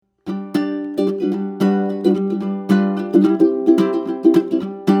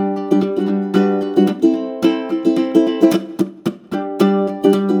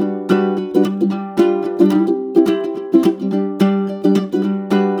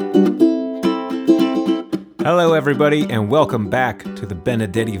Hello, everybody, and welcome back to the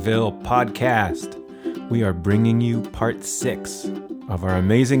Benedettiville podcast. We are bringing you part 6 of our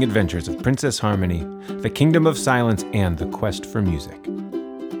amazing adventures of Princess Harmony, the Kingdom of Silence, and the Quest for Music.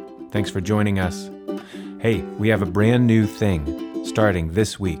 Thanks for joining us. Hey, we have a brand new thing starting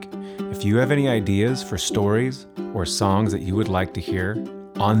this week. If you have any ideas for stories or songs that you would like to hear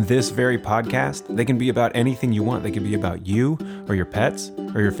on this very podcast, they can be about anything you want. They could be about you or your pets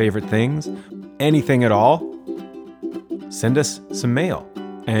or your favorite things, anything at all. Send us some mail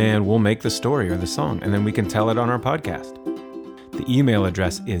and we'll make the story or the song and then we can tell it on our podcast. The email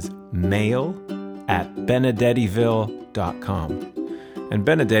address is mail@benedettiville.com. And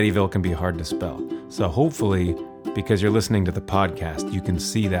Benedettiville can be hard to spell. So hopefully, because you're listening to the podcast, you can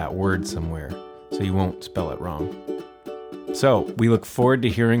see that word somewhere so you won't spell it wrong. So we look forward to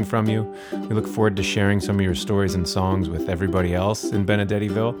hearing from you. We look forward to sharing some of your stories and songs with everybody else in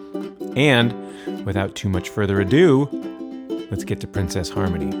Benedettiville. And without too much further ado, let's get to Princess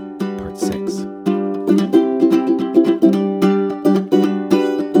Harmony, part 6.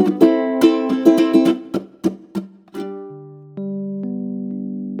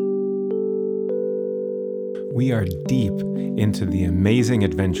 We are deep into the amazing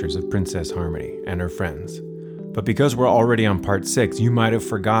adventures of Princess Harmony and her friends. But because we're already on part 6, you might have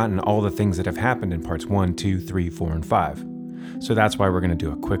forgotten all the things that have happened in parts 1, 2, 3, 4, and 5. So that's why we're going to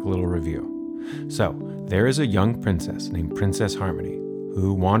do a quick little review. So, there is a young princess named Princess Harmony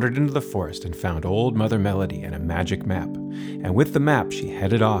who wandered into the forest and found old Mother Melody and a magic map. And with the map, she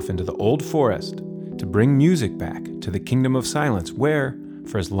headed off into the old forest to bring music back to the Kingdom of Silence, where,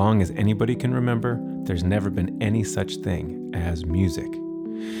 for as long as anybody can remember, there's never been any such thing as music.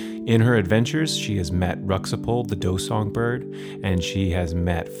 In her adventures, she has met Ruxapold, the doe songbird, and she has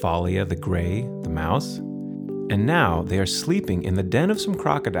met Falia, the gray, the mouse. And now they are sleeping in the den of some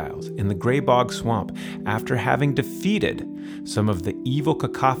crocodiles in the Grey Bog Swamp after having defeated some of the evil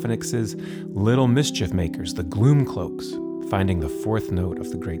Cacophonix's little mischief makers, the Gloomcloaks, finding the 4th note of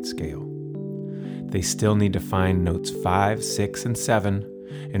the Great Scale. They still need to find notes 5, 6, and 7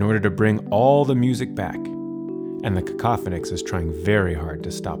 in order to bring all the music back. And the Cacophonix is trying very hard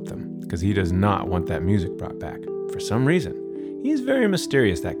to stop them because he does not want that music brought back. For some reason, he's very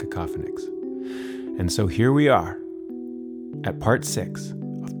mysterious, that Cacophonix. And so here we are at part 6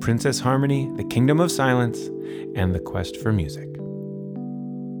 of Princess Harmony, the Kingdom of Silence, and the Quest for Music.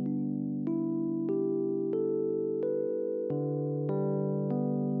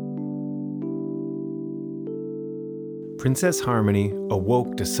 Princess Harmony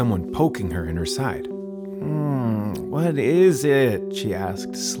awoke to someone poking her in her side. What is it?" she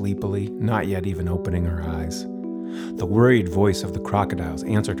asked sleepily, not yet even opening her eyes. The worried voice of the crocodiles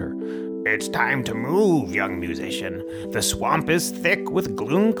answered her. "It's time to move, young musician. The swamp is thick with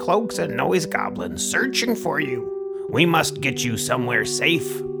Gloomcloaks and noise goblins searching for you. We must get you somewhere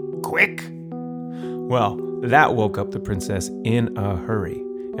safe. Quick!" Well, that woke up the princess in a hurry.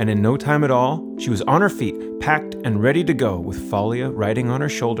 And in no time at all, she was on her feet, packed and ready to go, with Falia riding on her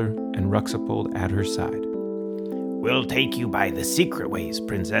shoulder and Ruxapold at her side. "We'll take you by the secret ways,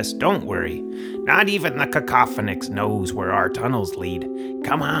 princess. Don't worry. Not even the Cacophonix knows where our tunnels lead.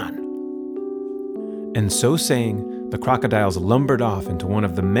 Come on." And so saying, the crocodiles lumbered off into one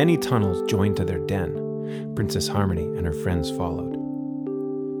of the many tunnels joined to their den. Princess Harmony and her friends followed.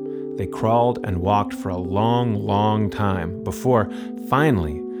 They crawled and walked for a long, long time before,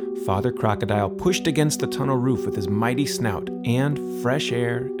 finally, Father Crocodile pushed against the tunnel roof with his mighty snout, and fresh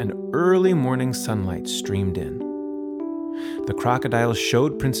air and early morning sunlight streamed in. The crocodiles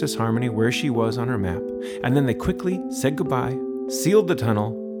showed Princess Harmony where she was on her map, and then they quickly said goodbye, sealed the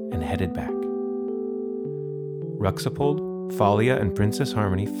tunnel, and headed back. Ruxapold, Falia, and Princess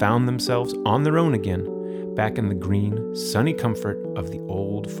Harmony found themselves on their own again, back in the green, sunny comfort of the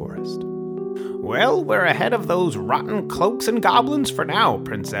old forest. "Well, we're ahead of those rotten cloaks and goblins for now,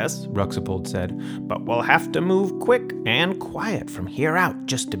 princess," Ruxapold said, "but we'll have to move quick and quiet from here out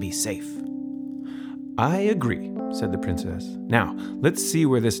just to be safe." "I agree," said the princess. "Now, let's see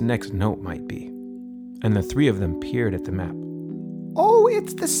where this next note might be." And the 3 of them peered at the map. "Oh,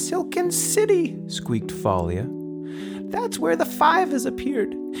 it's the Silken City," squeaked Falia. That's where the 5 has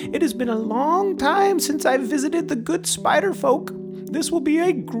appeared. It has been a long time since I've visited the good spider folk. This will be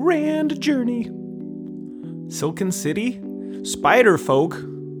a grand journey." "Silken City? Spider folk?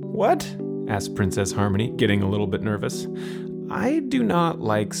 What?" asked Princess Harmony, getting a little bit nervous. "I do not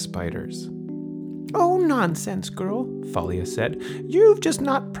like spiders." "Oh, nonsense, girl," Falia said. "You've just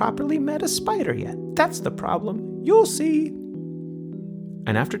not properly met a spider yet. That's the problem. You'll see."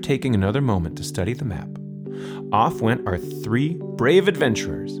 And after taking another moment to study the map, off went our 3 brave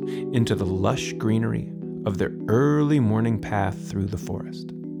adventurers into the lush greenery of their early morning path through the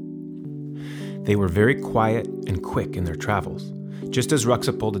forest. They were very quiet and quick in their travels, just as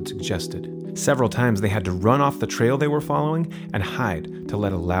Ruxapold had suggested. Several times they had to run off the trail they were following and hide to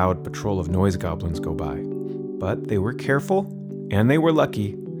let a loud patrol of noise goblins go by. But they were careful, and they were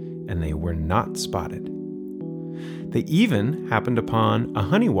lucky, and they were not spotted. They even happened upon a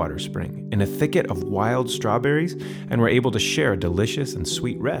honey water spring in a thicket of wild strawberries and were able to share a delicious and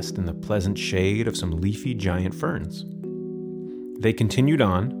sweet rest in the pleasant shade of some leafy giant ferns. They continued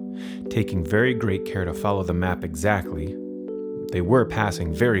on, taking very great care to follow the map exactly. They were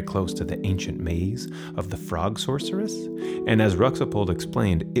passing very close to the ancient maze of the frog sorceress, and as Ruxapold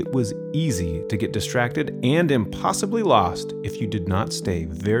explained, it was easy to get distracted and impossibly lost if you did not stay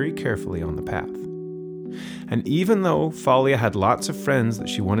very carefully on the path. And even though Falia had lots of friends that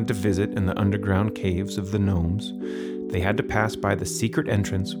she wanted to visit in the underground caves of the gnomes, they had to pass by the secret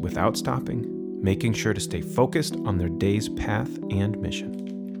entrance without stopping, making sure to stay focused on their day's path and mission.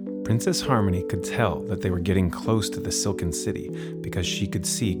 Princess Harmony could tell that they were getting close to the Silken City because she could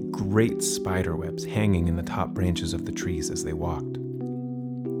see great spider webs hanging in the top branches of the trees as they walked.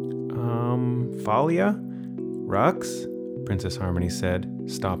 Falia? Rux? Princess Harmony said,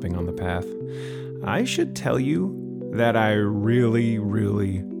 stopping on the path. I should tell you that I really,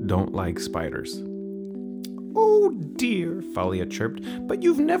 really don't like spiders. Oh dear, Falia chirped, but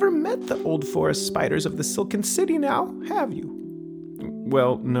you've never met the old forest spiders of the Silken City now, have you?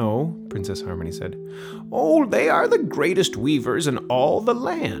 Well, no, Princess Harmony said. Oh, they are the greatest weavers in all the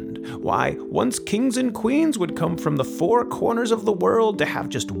land. Why, once kings and queens would come from the four corners of the world to have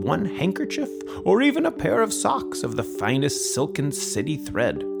just one handkerchief or even a pair of socks of the finest Silken City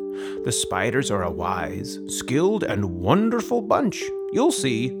thread. The spiders are a wise, skilled, and wonderful bunch. You'll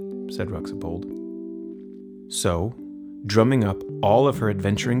see, said Ruxapold. So, drumming up all of her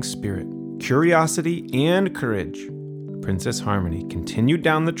adventuring spirit, curiosity, and courage, Princess Harmony continued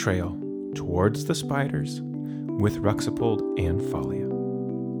down the trail towards the spiders with Ruxapold and Falia.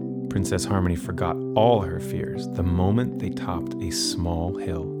 Princess Harmony forgot all her fears the moment they topped a small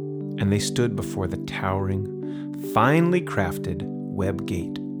hill, and they stood before the towering, finely crafted web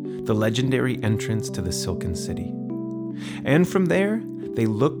gate, the legendary entrance to the Silken City. And from there, they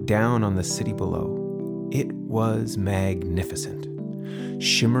looked down on the city below. It was magnificent.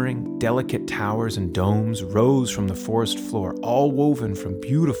 Shimmering, delicate towers and domes rose from the forest floor, all woven from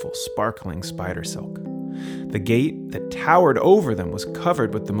beautiful, sparkling spider silk. The gate that towered over them was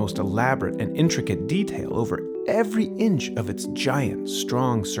covered with the most elaborate and intricate detail over every inch of its giant,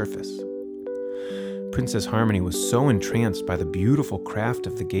 strong surface. Princess Harmony was so entranced by the beautiful craft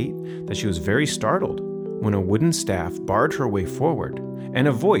of the gate that she was very startled when a wooden staff barred her way forward, and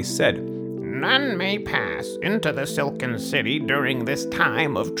a voice said, None may pass into the Silken City during this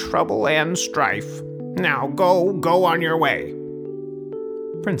time of trouble and strife. Now go on your way.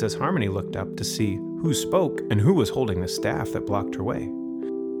 Princess Harmony looked up to see who spoke and who was holding the staff that blocked her way.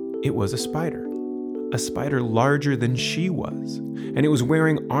 It was a spider larger than she was, and it was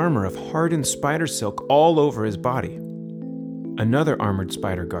wearing armor of hardened spider silk all over his body. Another armored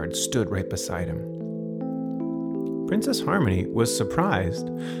spider guard stood right beside him. Princess Harmony was surprised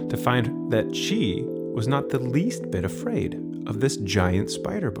to find that she was not the least bit afraid of this giant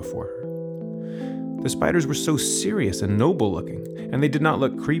spider before her. The spiders were so serious and noble-looking, and they did not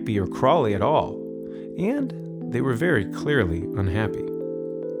look creepy or crawly at all, and they were very clearly unhappy.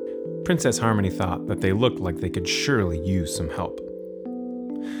 Princess Harmony thought that they looked like they could surely use some help.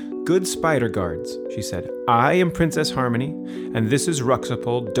 Good spider guards, she said, I am Princess Harmony, and this is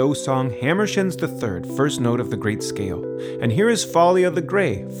Ruxapold Dosong Hammershins III, first note of the Great Scale, and here is Falia the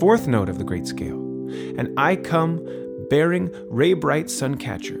Grey, fourth note of the Great Scale, and I come bearing Raybright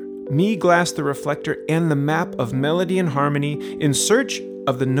Suncatcher, me Glass the Reflector, and the map of melody and harmony in search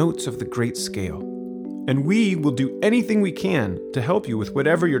of the notes of the Great Scale. And we will do anything we can to help you with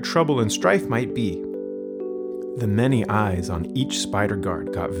whatever your trouble and strife might be. The many eyes on each spider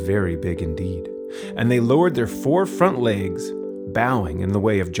guard got very big indeed, and they lowered their 4 front legs, bowing in the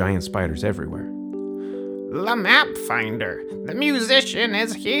way of giant spiders everywhere. The map finder, the musician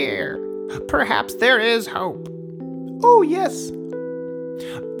is here. Perhaps there is hope. Oh, yes.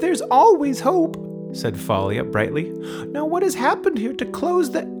 There's always hope, said Falia brightly. Now what has happened here to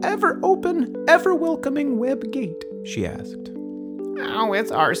close the ever-open, ever-welcoming web gate? She asked. Oh,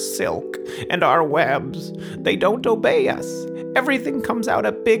 it's our silk and our webs. They don't obey us. Everything comes out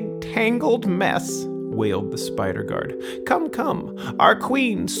a big tangled mess, wailed the spider guard. Come. Our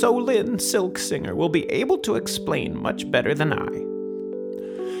queen, Solin Silk Singer, will be able to explain much better than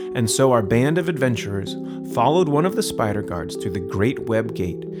I. And so our band of adventurers followed one of the spider guards through the great web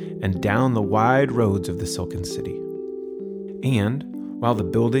gate and down the wide roads of the Silken City. And while the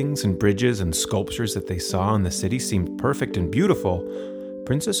buildings and bridges and sculptures that they saw in the city seemed perfect and beautiful,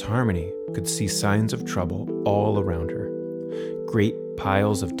 Princess Harmony could see signs of trouble all around her. Great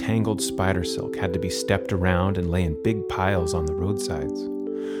piles of tangled spider silk had to be stepped around and lay in big piles on the roadsides.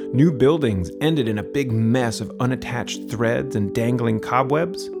 New buildings ended in a big mess of unattached threads and dangling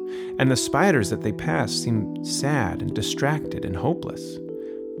cobwebs, and the spiders that they passed seemed sad and distracted and hopeless,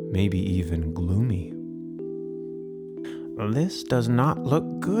 maybe even gloomy. "This does not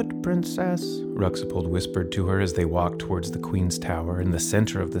look good, Princess," Ruxapold whispered to her as they walked towards the Queen's Tower in the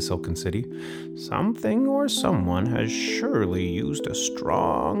center of the Silken City. "Something or someone has surely used a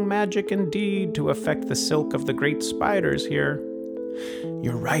strong magic indeed to affect the silk of the great spiders here."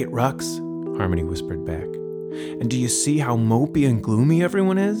 "You're right, Rux," Harmony whispered back. "And do you see how mopey and gloomy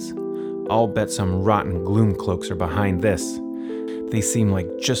everyone is? I'll bet some rotten gloom cloaks are behind this. They seem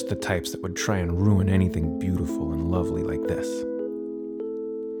like just the types that would try and ruin anything beautiful and lovely like this."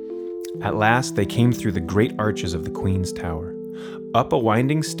 At last, they came through the great arches of the Queen's Tower, up a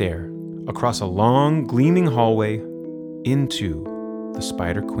winding stair, across a long, gleaming hallway, into the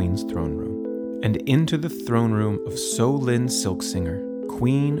Spider Queen's throne room, and into the throne room of So-Lin Silksinger,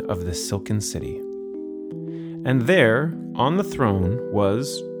 Queen of the Silken City. And there, on the throne,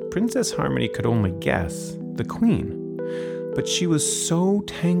 was, Princess Harmony could only guess, the Queen. But she was so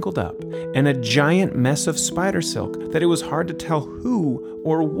tangled up in a giant mess of spider silk that it was hard to tell who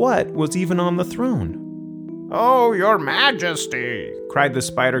or what was even on the throne. "Oh, Your Majesty!" cried the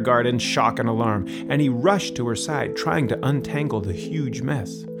spider guard in shock and alarm, and he rushed to her side, trying to untangle the huge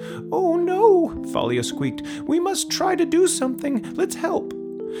mess. "Oh no," Falia squeaked. "We must try to do something. Let's help."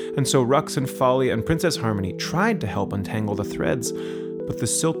 And so Rux and Falia and Princess Harmony tried to help untangle the threads, but the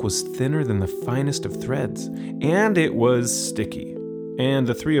silk was thinner than the finest of threads, and it was sticky. And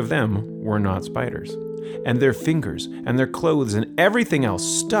the three of them were not spiders. And their fingers and their clothes and everything else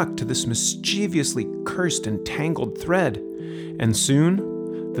stuck to this mischievously cursed and tangled thread. And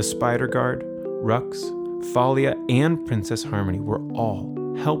soon, the spider guard, Rux, Falia, and Princess Harmony were all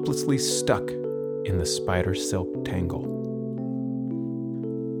helplessly stuck in the spider silk tangle.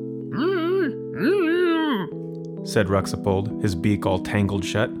 Said Ruxapold, his beak all tangled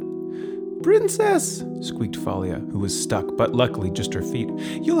shut. "Princess," squeaked Falia, who was stuck, but luckily just her feet.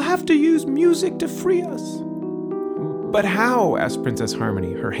 "You'll have to use music to free us." "But how?" asked Princess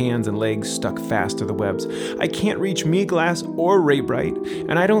Harmony, her hands and legs stuck fast to the webs. "I can't reach Meeglass or Raybright,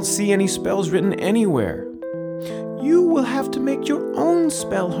 and I don't see any spells written anywhere." "You will have to make your own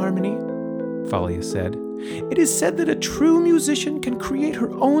spell, Harmony," Falia said. "It is said that a true musician can create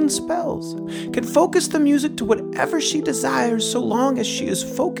her own spells, can focus the music to whatever she desires so long as she is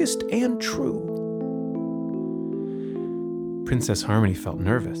focused and true." Princess Harmony felt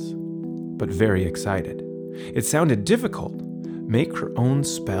nervous, but very excited. It sounded difficult. Make her own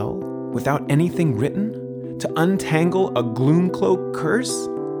spell without anything written? To untangle a Gloomcloak curse?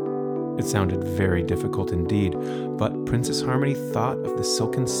 It sounded very difficult indeed, but Princess Harmony thought of the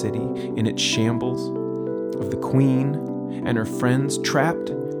Silken City in its shambles, of the Queen and her friends trapped,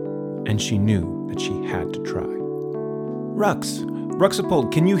 and she knew that she had to try.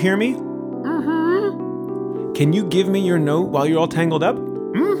 Ruxapold, can you hear me? Mm-hmm. Can you give me your note while you're all tangled up?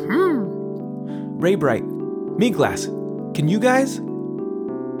 Mm-hmm. Raybright, Meeglass, can you guys?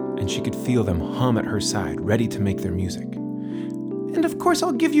 And she could feel them hum at her side, ready to make their music. "And of course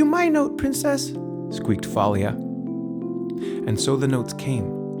I'll give you my note, Princess," squeaked Falia. And so the notes came,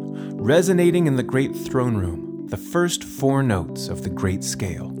 resonating in the great throne room, the first 4 notes of the great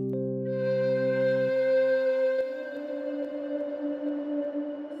scale.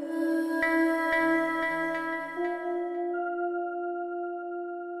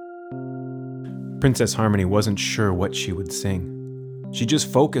 Princess Harmony wasn't sure what she would sing. She just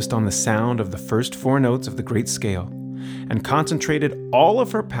focused on the sound of the first 4 notes of the great scale and concentrated all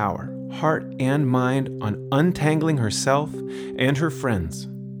of her power, heart and mind, on untangling herself and her friends.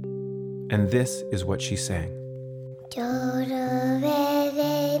 And this is what she sang. Do, do, re,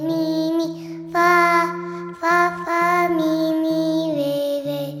 re, mi, mi, fa, fa, fa, mi, mi, re,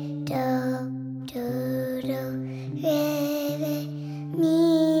 re, do, do, do, re, re,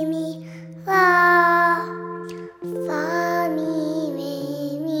 mi, mi, fa, fa, mi, re,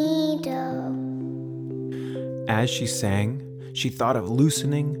 mi, do. As she sang, She thought of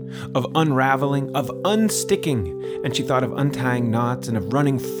loosening, of unraveling, of unsticking, and she thought of untying knots and of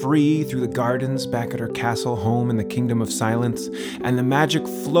running free through the gardens back at her castle home in the Kingdom of Silence, and the magic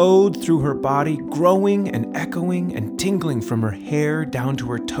flowed through her body, growing and echoing and tingling from her hair down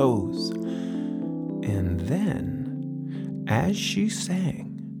to her toes. And then, as she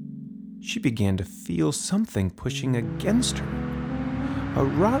sang, she began to feel something pushing against her, a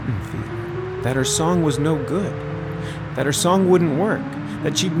rotten feeling that her song was no good, that her song wouldn't work,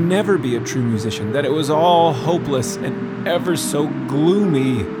 that she'd never be a true musician, that it was all hopeless and ever so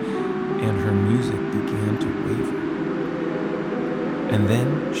gloomy, and her music began to waver. And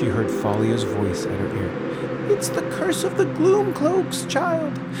then she heard Falia's voice at her ear. It's the curse of the gloom cloaks,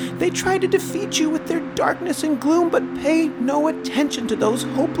 child. They try to defeat you with their darkness and gloom, but pay no attention to those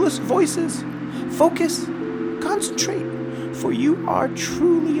hopeless voices. Focus, concentrate, for you are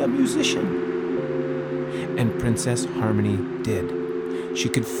truly a musician. And Princess Harmony did. She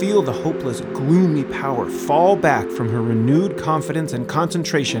could feel the hopeless, gloomy power fall back from her renewed confidence and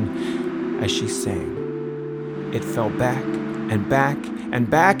concentration as she sang. It fell back and back and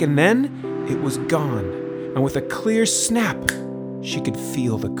back, and then it was gone. And with a clear snap, she could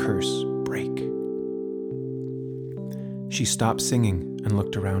feel the curse break. She stopped singing and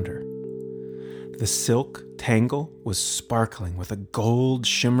looked around her. The silk tangle was sparkling with a gold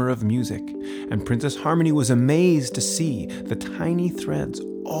shimmer of music, and Princess Harmony was amazed to see the tiny threads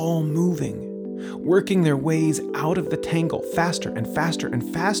all moving, working their ways out of the tangle faster and faster and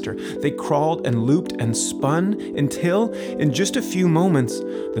faster. They crawled and looped and spun until, in just a few moments,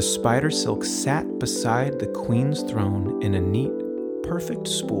 the spider silk sat beside the queen's throne in a neat, perfect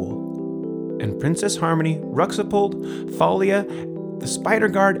spool. And Princess Harmony, Ruxapold, Falia, the Spider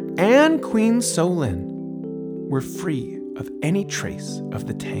Guard, and Queen Solin were free of any trace of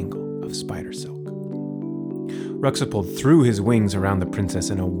the tangle of spider silk. Ruxapold threw his wings around the princess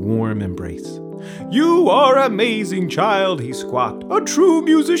in a warm embrace. "You are amazing, child," he squawked. "A true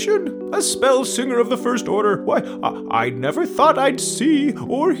musician, a spell singer of the first order. Why, I never thought I'd see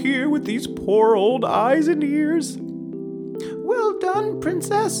or hear with these poor old eyes and ears." "Well done,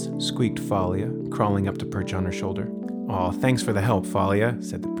 princess," squeaked Falia, crawling up to perch on her shoulder. "Aw, thanks for the help, Falia,"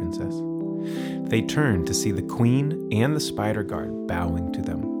 said the princess. They turned to see the queen and the spider guard bowing to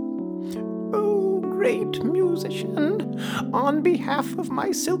them. "Oh, great musician, on behalf of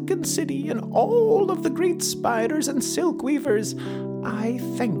my silken city and all of the great spiders and silk weavers, I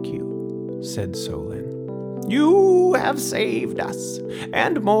thank you," said Solin. "You have saved us,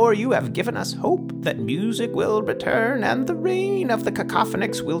 and more, you have given us hope that music will return and the reign of the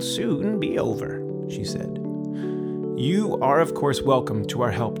Cacophonics will soon be over," she said. "You are, of course, welcome to our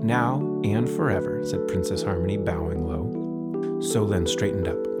help now and forever," said Princess Harmony, bowing low. Solin straightened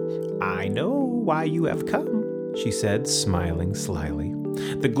up. "I know why you have come," she said, smiling slyly.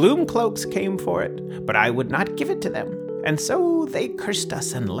 "The gloom cloaks came for it, but I would not give it to them, and so they cursed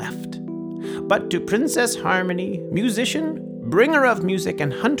us and left. But to Princess Harmony, musician, bringer of music,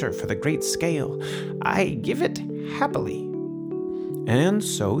 and hunter for the great scale, I give it happily." And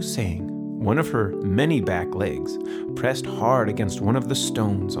so saying, one of her many back legs pressed hard against one of the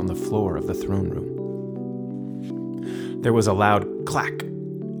stones on the floor of the throne room. There was a loud clack,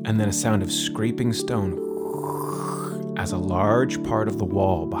 and then a sound of scraping stone as a large part of the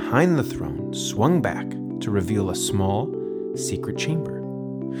wall behind the throne swung back to reveal a small, secret chamber.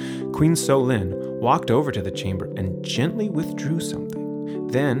 Queen Solin walked over to the chamber and gently withdrew something,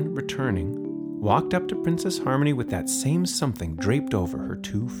 then, returning, walked up to Princess Harmony with that same something draped over her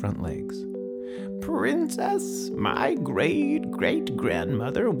two front legs. "Princess, my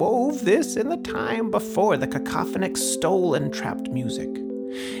great-great-grandmother wove this in the time before the Cacophonics stole and trapped music.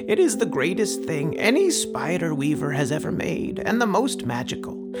 It is the greatest thing any spider weaver has ever made, and the most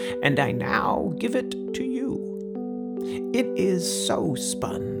magical, and I now give it to you. It is so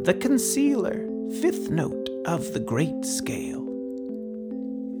spun, the concealer, fifth note of the great scale."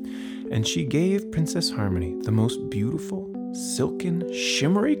 And she gave Princess Harmony the most beautiful, silken,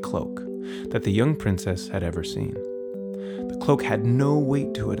 shimmery cloak that the young princess had ever seen. The cloak had no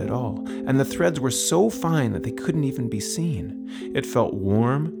weight to it at all, and the threads were so fine that they couldn't even be seen. It felt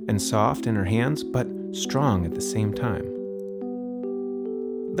warm and soft in her hands, but strong at the same time.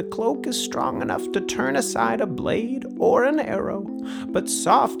 "The cloak is strong enough to turn aside a blade or an arrow, but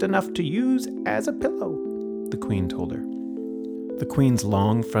soft enough to use as a pillow," the queen told her. The queen's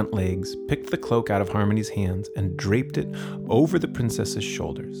long front legs picked the cloak out of Harmony's hands and draped it over the princess's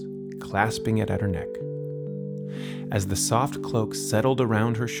shoulders, clasping it at her neck. As the soft cloak settled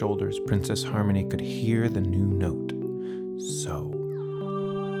around her shoulders, Princess Harmony could hear the new note. So.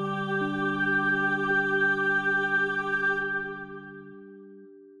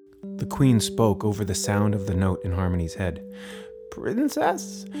 The queen spoke over the sound of the note in Harmony's head.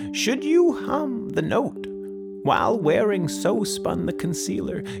 Princess, should you hum the note while wearing So Spun the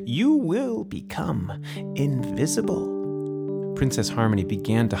concealer, you will become invisible. Princess Harmony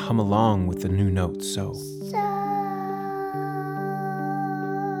began to hum along with the new note, so.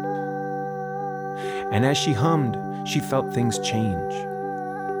 And as she hummed, she felt things change.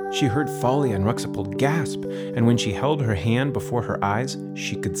 She heard Falia and Ruxapold gasp, and when she held her hand before her eyes,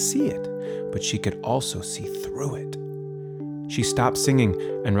 she could see it, but she could also see through it. She stopped singing,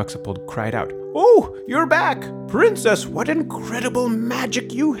 and Ruxapold cried out, "Oh, you're back! Princess, what incredible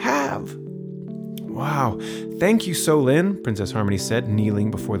magic you have!" "Wow, thank you, Solin," Princess Harmony said,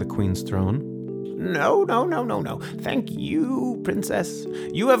 kneeling before the queen's throne. No. Thank you, Princess.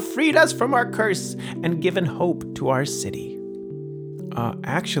 You have freed us from our curse and given hope to our city.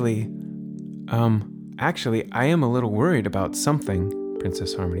 Actually, I am a little worried about something,"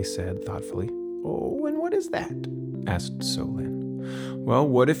 Princess Harmony said thoughtfully. "Oh, and what is that?" asked Solin. "Well,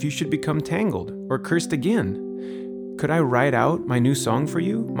 what if you should become tangled or cursed again? Could I write out my new song for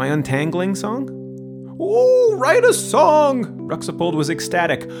you, my untangling song?" "Oh, write a song!" Ruxapold was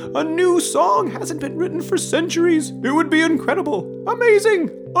ecstatic. "A new song hasn't been written for centuries. It would be incredible, amazing,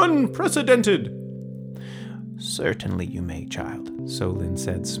 unprecedented." "Certainly you may, child," Solin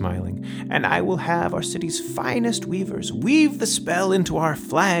said, smiling, "and I will have our city's finest weavers weave the spell into our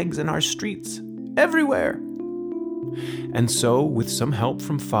flags and our streets, everywhere." And so, with some help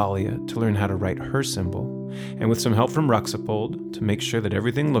from Falia to learn how to write her symbol, and with some help from Ruxapold to make sure that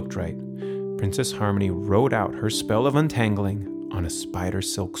everything looked right, Princess Harmony wrote out her spell of untangling on a spider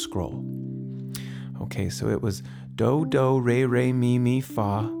silk scroll. Okay, so it was do, do, re, re, mi, mi,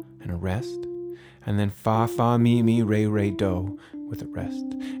 fa, and a rest. And then fa, fa, mi, mi, re, re, do, with a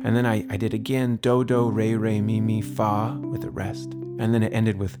rest. And then I did again do, do, re, re, mi, mi, fa, with a rest. And then it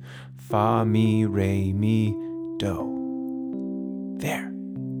ended with fa, mi, re, mi, do. There.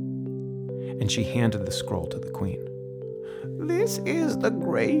 And she handed the scroll to the queen. "This is the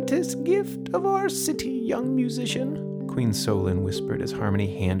greatest gift of our city, young musician," Queen Solin whispered as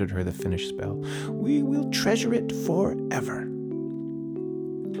Harmony handed her the finished spell. "We will treasure it forever."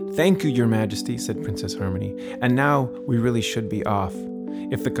 "Thank you, Your Majesty," said Princess Harmony. "And now we really should be off.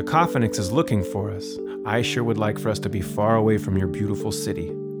 If the Cacophonix is looking for us, I sure would like for us to be far away from your beautiful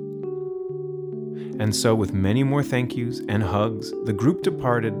city." And so, with many more thank yous and hugs, the group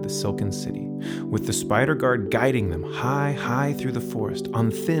departed the Silken City, with the spider guard guiding them high, high through the forest on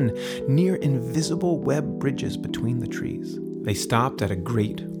thin, near invisible web bridges between the trees. They stopped at a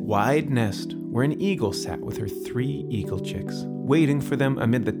great, wide nest where an eagle sat with her 3 eagle chicks, waiting for them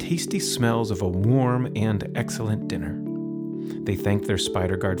amid the tasty smells of a warm and excellent dinner. They thanked their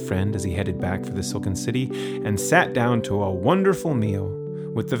spider guard friend as he headed back for the Silken City and sat down to a wonderful meal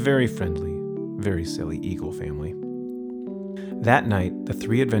with the very friendly, very silly eagle family. That night, the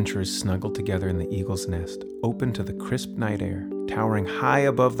 3 adventurers snuggled together in the eagle's nest, open to the crisp night air, towering high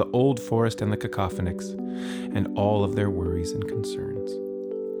above the old forest and the Cacophonix, and all of their worries and concerns.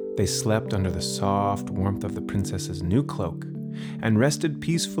 They slept under the soft warmth of the princess's new cloak, and rested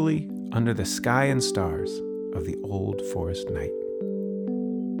peacefully under the sky and stars of the old forest night.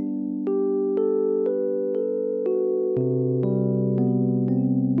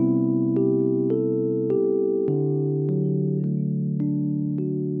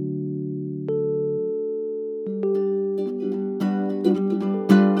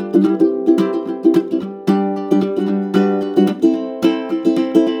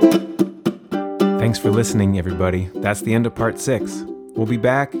 Thanks for listening, everybody. That's the end of part 6. We'll be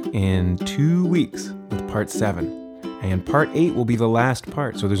back in 2 weeks with part 7. And part 8 will be the last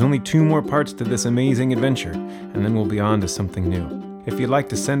part, so there's only 2 more parts to this amazing adventure, and then we'll be on to something new. If you'd like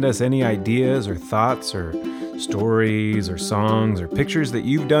to send us any ideas or thoughts or stories or songs or pictures that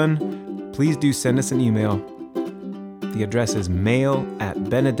you've done, please do send us an email. The address is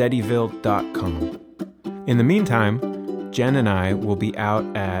mail@benedettiville.com. In the meantime, Jen and I will be out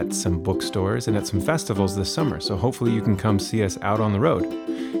at some bookstores and at some festivals this summer, so hopefully you can come see us out on the road.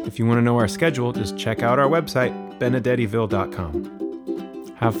 If you want to know our schedule, just check out our website, benedettiville.com.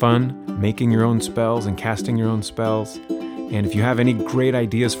 Have fun making your own spells and casting your own spells. And if you have any great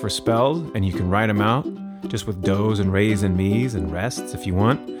ideas for spells, and you can write them out, just with does and rays and me's and rests if you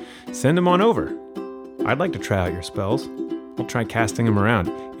want, send them on over. I'd like to try out your spells. We'll try casting them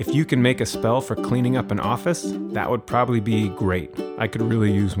around. If you can make a spell for cleaning up an office, that would probably be great. I could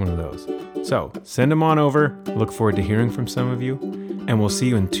really use one of those. So, send them on over. Look forward to hearing from some of you. And we'll see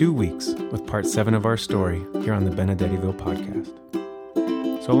you in 2 weeks with part 7 of our story here on the Benedettiville podcast.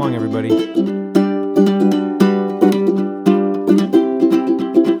 So long, everybody.